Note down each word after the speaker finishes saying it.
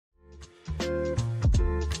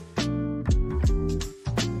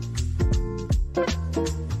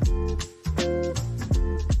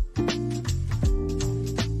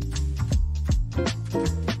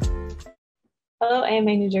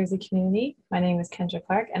AMA New Jersey community. My name is Kendra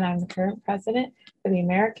Clark, and I'm the current president for the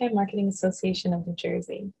American Marketing Association of New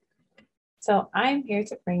Jersey. So I'm here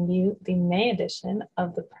to bring you the May edition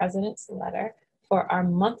of the President's Letter for our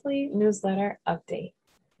monthly newsletter update.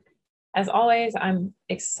 As always, I'm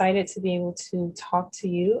excited to be able to talk to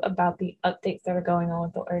you about the updates that are going on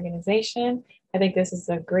with the organization. I think this is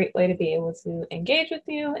a great way to be able to engage with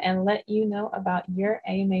you and let you know about your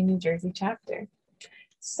AMA New Jersey chapter.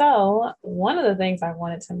 So one of the things I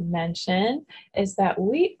wanted to mention is that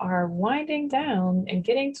we are winding down and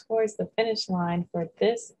getting towards the finish line for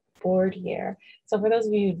this board year. So for those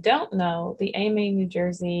of you who don't know, the AMA New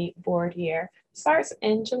Jersey board year starts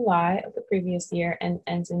in July of the previous year and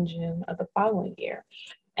ends in June of the following year.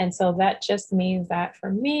 And so that just means that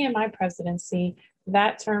for me and my presidency,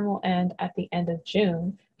 that term will end at the end of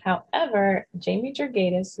June. However, Jamie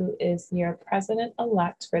Jurgatis, who is your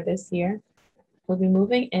president-elect for this year, will be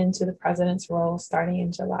moving into the president's role starting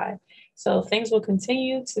in July. So things will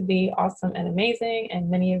continue to be awesome and amazing, and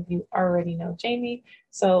many of you already know Jamie.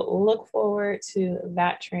 So look forward to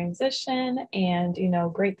that transition and,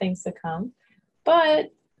 great things to come.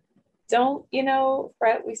 But don't,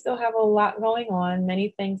 fret, we still have a lot going on,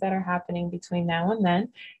 many things that are happening between now and then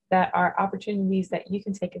that are opportunities that you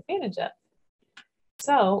can take advantage of.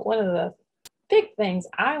 So one of the big things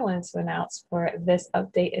I wanted to announce for this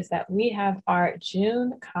update is that we have our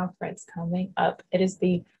June conference coming up. It is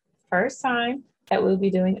the first time that we'll be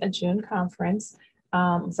doing a June conference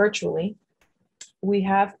virtually. We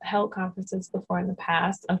have held conferences before in the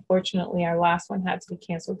past. Unfortunately, our last one had to be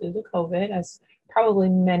canceled due to COVID, as probably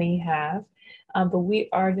many have. But we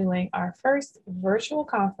are doing our first virtual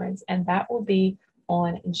conference, and that will be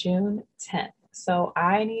on June 10th. So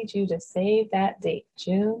I need you to save that date,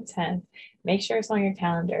 June 10th. Make sure it's on your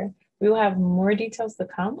calendar. We will have more details to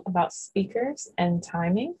come about speakers and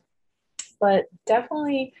timing, but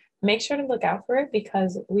definitely make sure to look out for it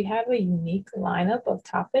because we have a unique lineup of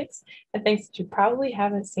topics and things that you probably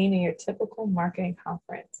haven't seen in your typical marketing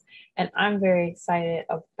conference. And I'm very excited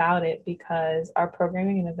about it because our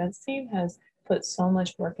programming and events team has put so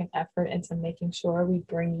much work and effort into making sure we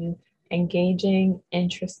bring you engaging,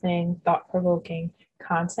 interesting, thought-provoking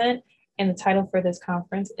content. And the title for this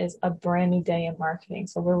conference is A Brand New Day in Marketing.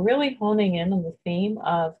 So we're really honing in on the theme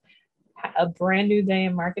of a brand new day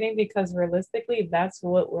in marketing because realistically, that's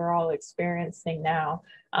what we're all experiencing now.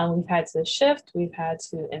 We've had to shift, we've had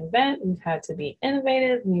to invent, we've had to be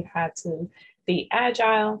innovative, we've had to be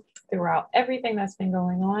agile throughout everything that's been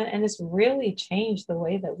going on. And it's really changed the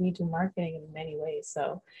way that we do marketing in many ways.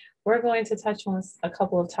 So we're going to touch on a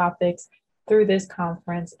couple of topics through this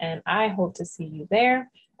conference, and I hope to see you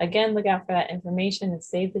there. Again, look out for that information and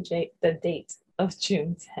save the date of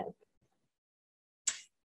June 10th.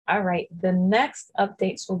 All right, the next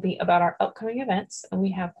updates will be about our upcoming events, and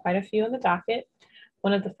we have quite a few on the docket.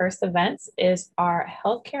 One of the first events is our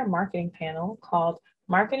healthcare marketing panel called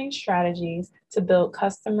Marketing Strategies to Build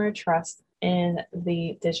Customer Trust in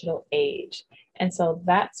the Digital Age. And so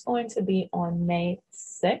that's going to be on May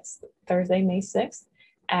 6th, Thursday, May 6th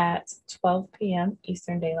at 12 p.m.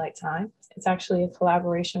 Eastern Daylight Time. It's actually a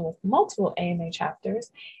collaboration with multiple AMA chapters.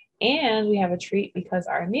 And we have a treat because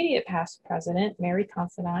our immediate past president, Mary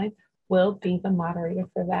Considine, will be the moderator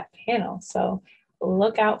for that panel. So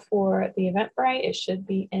look out for the Eventbrite. It should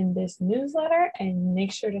be in this newsletter and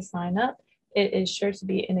make sure to sign up. It is sure to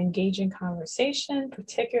be an engaging conversation,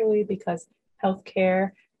 particularly because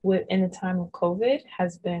healthcare in the time of COVID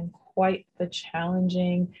has been quite the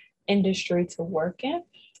challenging industry to work in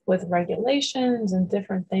with regulations and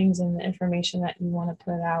different things and the information that you want to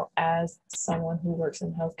put out as someone who works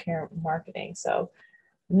in healthcare marketing. So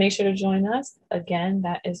make sure to join us. Again,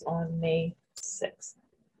 that is on May 6th.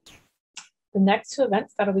 The next two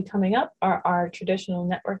events that'll be coming up are our traditional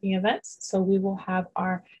networking events. So we will have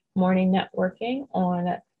our morning networking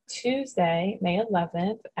on Tuesday, May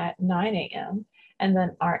 11th at 9 a.m. And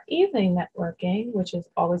then our evening networking, which is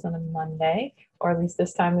always on a Monday, or at least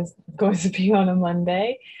this time is going to be on a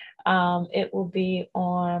Monday. It will be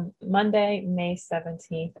on Monday, May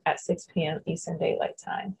 17th at 6 p.m. Eastern Daylight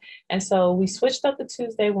Time. And so we switched up the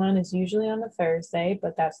Tuesday one. It's usually on the Thursday,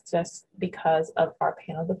 but that's just because of our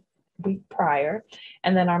panel the week prior.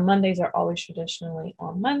 And then our Mondays are always traditionally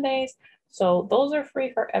on Mondays. So those are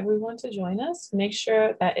free for everyone to join us. Make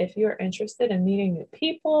sure that if you're interested in meeting new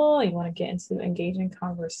people, you want to get into engaging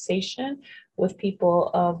conversation with people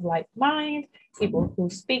of like mind, people who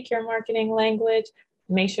speak your marketing language,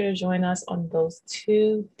 make sure to join us on those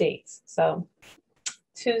 2 dates. So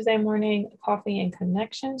Tuesday morning, Coffee and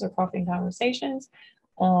Connections or Coffee and Conversations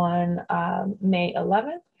on May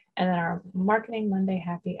 11th. and then our Marketing Monday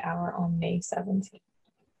Happy Hour on May 17th.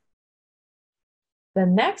 The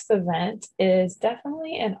next event is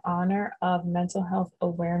definitely in honor of Mental Health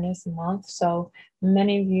Awareness Month. So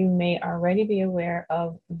many of you may already be aware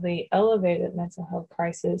of the elevated mental health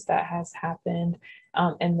crisis that has happened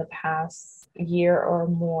in the past year or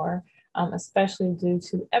more, especially due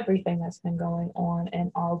to everything that's been going on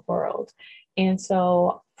in our world. And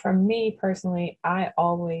so for me personally, I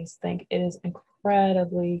always think it is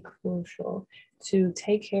incredibly crucial to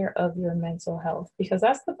take care of your mental health, because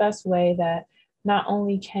that's the best way that not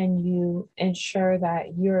only can you ensure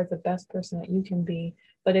that you're the best person that you can be,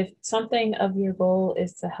 but if something of your goal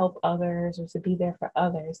is to help others or to be there for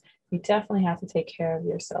others, you definitely have to take care of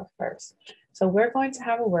yourself first. So we're going to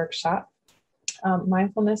have a workshop,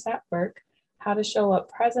 Mindfulness at Work, how to show up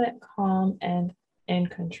present, calm, and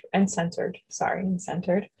centered.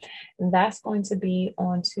 And that's going to be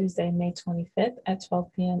on Tuesday, May 25th at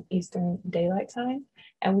 12 p.m. Eastern Daylight Time.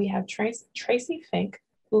 And we have Tracy Fink,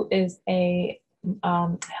 who is a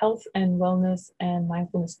health and wellness and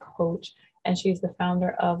mindfulness coach, and she's the founder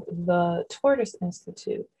of the Tortoise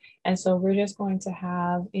Institute. And so we're just going to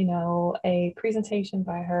have, a presentation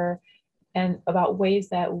by her and about ways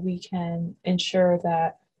that we can ensure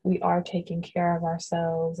that we are taking care of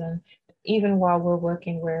ourselves, and even while we're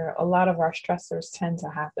working, where a lot of our stressors tend to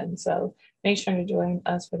happen. So make sure to join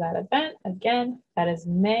us for that event. Again, that is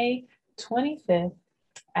May 25th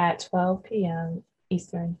at 12 p.m.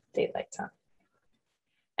 Eastern Daylight Time.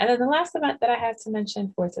 And then the last event that I have to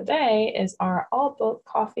mention for today is our All Book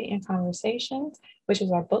Coffee and Conversations, which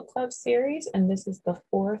is our book club series. And this is the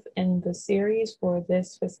fourth in the series for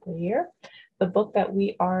this fiscal year. The book that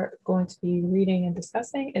we are going to be reading and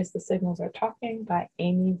discussing is The Signals Are Talking by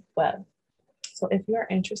Amy Webb. So if you are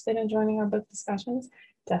interested in joining our book discussions,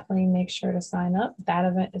 definitely make sure to sign up. That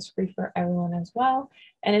event is free for everyone as well.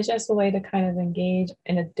 And it's just a way to kind of engage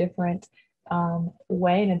in a different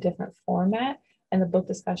way, in a different format. And the book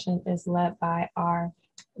discussion is led by our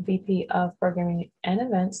VP of Programming and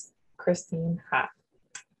Events, Christine Ha.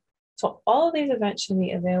 So all of these events should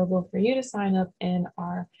be available for you to sign up in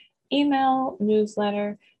our email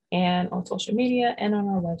newsletter and on social media and on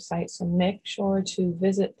our website. So make sure to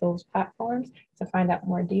visit those platforms to find out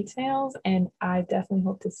more details. And I definitely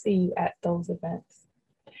hope to see you at those events.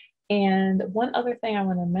 And one other thing I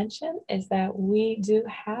want to mention is that we do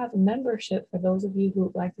have membership for those of you who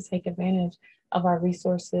would like to take advantage of our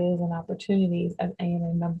resources and opportunities as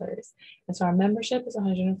AMA members. And so our membership is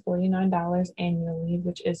 $149 annually,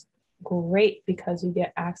 which is great because you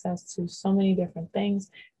get access to so many different things,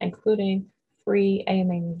 including free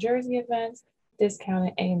AMA New Jersey events,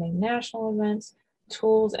 discounted AMA national events,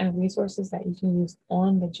 tools and resources that you can use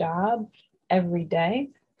on the job every day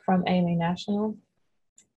from AMA National,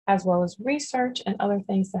 as well as research and other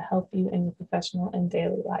things to help you in your professional and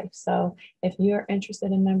daily life. So if you're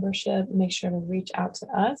interested in membership, make sure to reach out to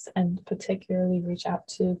us, and particularly reach out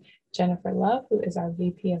to Jennifer Love, who is our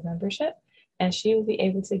VP of Membership, and she will be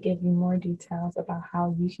able to give you more details about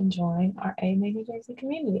how you can join our AMA New Jersey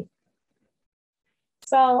community.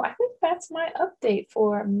 So I think that's my update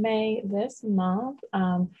for May this month.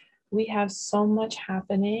 We have so much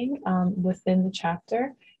happening within the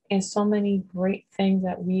chapter, and so many great things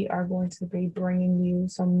that we are going to be bringing you.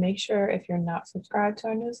 So make sure, if you're not subscribed to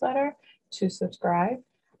our newsletter, to subscribe,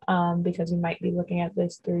 because you might be looking at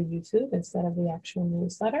this through YouTube instead of the actual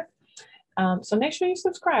newsletter. So make sure you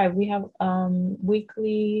subscribe. We have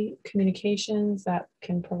weekly communications that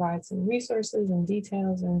can provide some resources and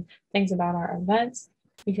details and things about our events.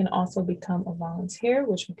 You can also become a volunteer,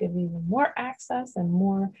 which will give you even more access and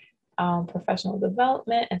more professional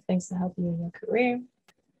development and things to help you in your career.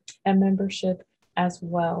 And membership as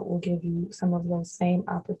well will give you some of those same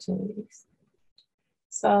opportunities.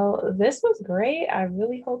 So this was great. I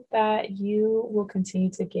really hope that you will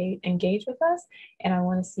continue to engage with us, and I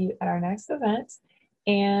want to see you at our next event.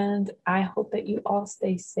 And I hope that you all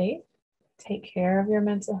stay safe, take care of your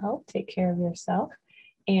mental health, take care of yourself,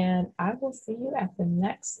 and I will see you at the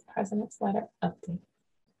next President's Letter update.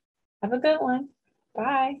 Have a good one.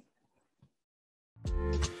 Bye.